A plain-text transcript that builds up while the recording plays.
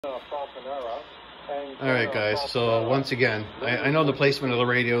Alright guys, so once again, I know the placement of the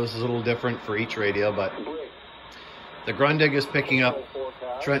radios is a little different for each radio, but the Grundig is picking up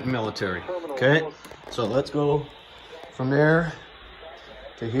Trenton Military. Okay, so let's go from there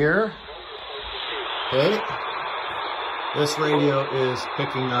to here. Okay, this radio is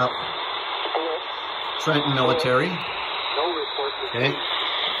picking up Trenton Military. Okay,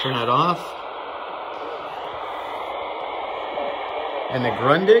 turn that off. And the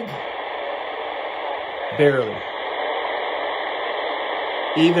Grundig, barely.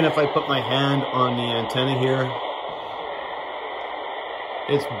 Even if I put my hand on the antenna here,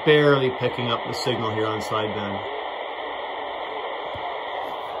 it's barely picking up the signal here on sideband.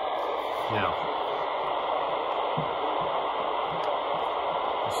 Now,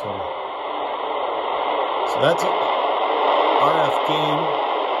 so that's it. RF gain.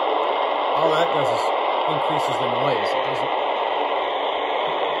 All that does is increases the noise. It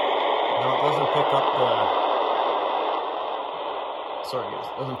doesn't pick up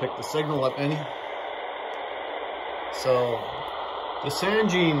it doesn't pick the signal up any. So the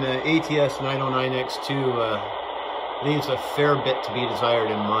Sangean ATS-909X2 leaves a fair bit to be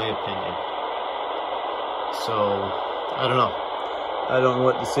desired in my opinion. So I don't know. I don't know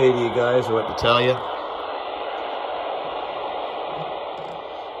what to say to you guys or what to tell you.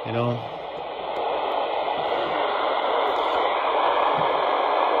 You know.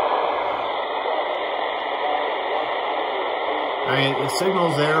 I mean, the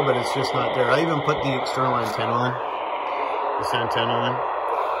signal's there, but it's just not there. I even put the external antenna on, this antenna on,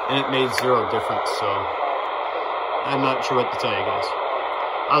 and it made zero difference, so I'm not sure what to tell you guys.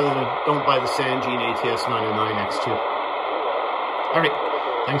 Other than, don't buy the Sangean ATS-909X2. Alright,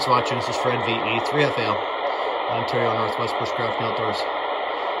 thanks for watching. This is Fred VE, 3FL, Ontario Northwest Bushcraft and Outdoors.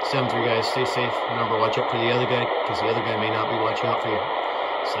 7-3 guys, stay safe. Remember, watch out for the other guy, because the other guy may not be watching out for you.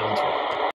 7-3.